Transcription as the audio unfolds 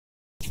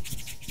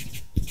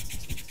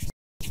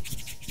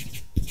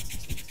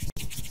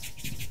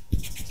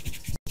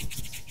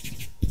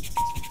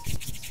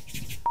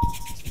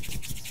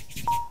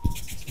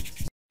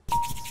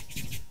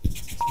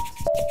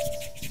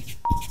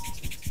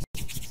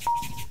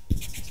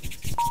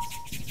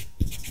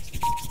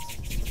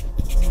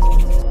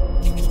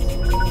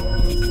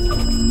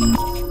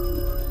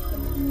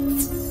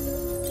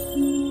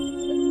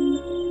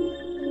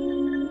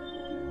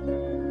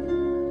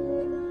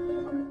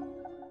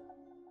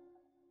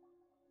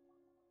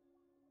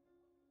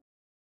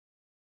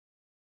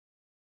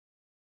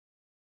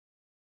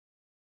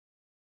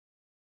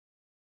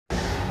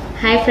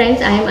Hi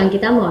friends, I am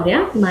Ankita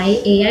Maurya. My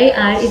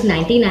AIR is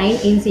 99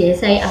 in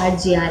CSIR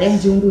GRF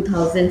June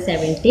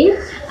 2017.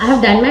 I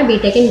have done my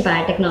BTech in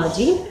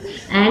biotechnology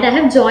and I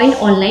have joined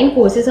online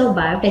courses of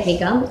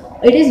BioTecNika.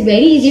 It is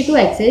very easy to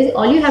access.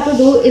 All you have to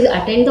do is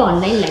attend the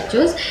online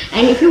lectures,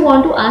 and if you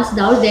want to ask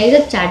doubts, there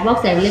is a chat box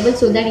available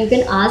so that you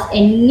can ask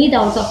any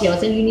doubts of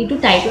yours, and you need to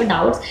type your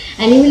doubts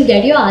and you will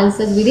get your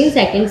answers within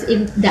seconds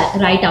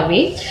right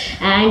away.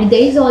 And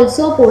there is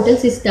also a portal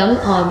system,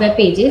 web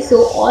pages,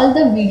 so all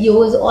the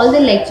videos, all the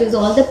lectures,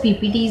 all the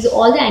PPTs,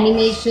 all the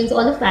animations,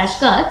 all the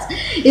flashcards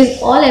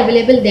is all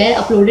available there,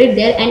 uploaded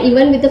there, and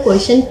even with the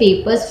question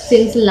papers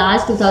since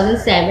last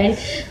 2007,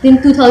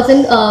 in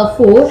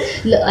 2004,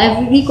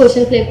 every question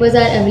papers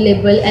are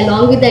available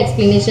along with the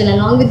explanation,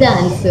 along with the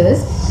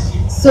answers.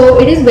 So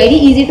it is very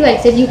easy to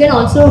access. You can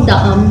also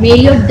mail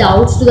your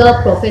doubts to the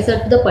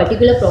professor, to the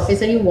particular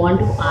professor you want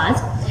to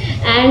ask.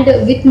 And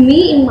with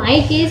me, in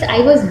my case,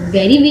 I was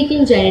very weak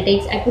in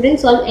genetics. I couldn't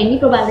solve any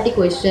probability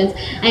questions,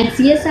 and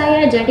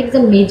CSIR genetics is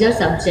a major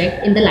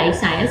subject in the life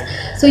science,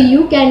 so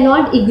you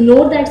cannot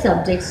ignore that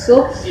subject.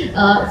 So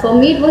for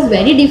me it was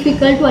very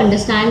difficult to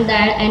understand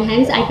that, and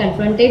hence I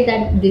confronted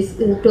that this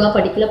to a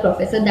particular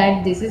professor,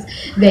 that this is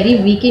very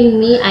weak in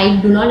me,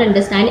 I do not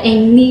understand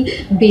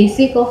any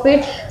basic of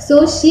it.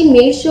 So she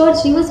made sure,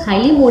 she was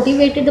highly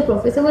motivated, the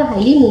professor was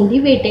highly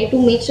motivated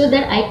to make sure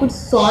that I could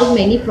solve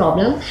many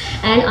problems.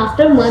 And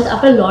after a month,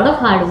 after a lot of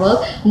hard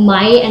work,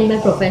 my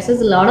professors,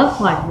 a lot of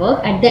hard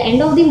work, at the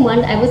end of the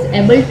month I was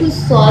able to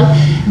solve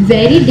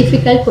very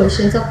difficult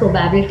questions of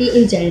probability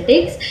in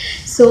genetics.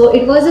 So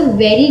it was a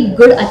very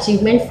good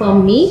achievement for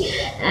me.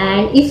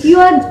 And if you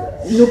are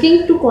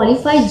looking to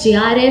qualify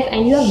JRF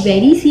and you are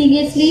very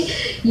seriously,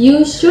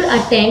 you should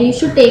attend, you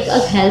should take a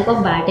help of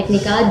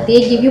BioTecNika.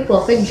 They give you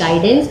perfect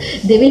guidance,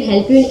 they will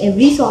help you in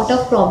every sort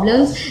of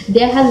problems.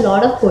 They have a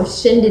lot of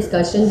question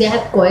discussion, they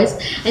have quiz,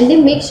 and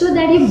they make sure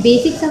that your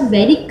basics are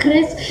very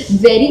crisp,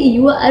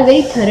 you are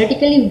very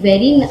theoretically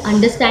very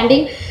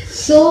understanding.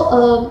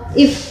 So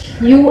if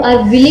you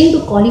are willing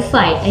to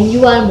qualify and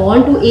you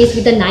want to ace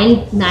with the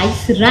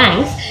nice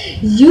ranks,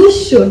 you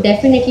should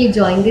definitely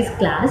join this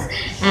class.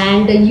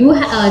 And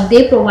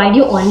they provide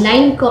you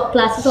online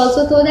classes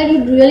also, so that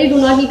you really do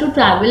not need to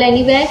travel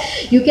anywhere.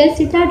 You can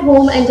sit at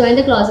home and join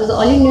the classes.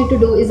 All you need to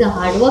do is a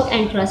hard work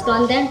and trust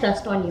on them,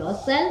 trust on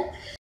yourself.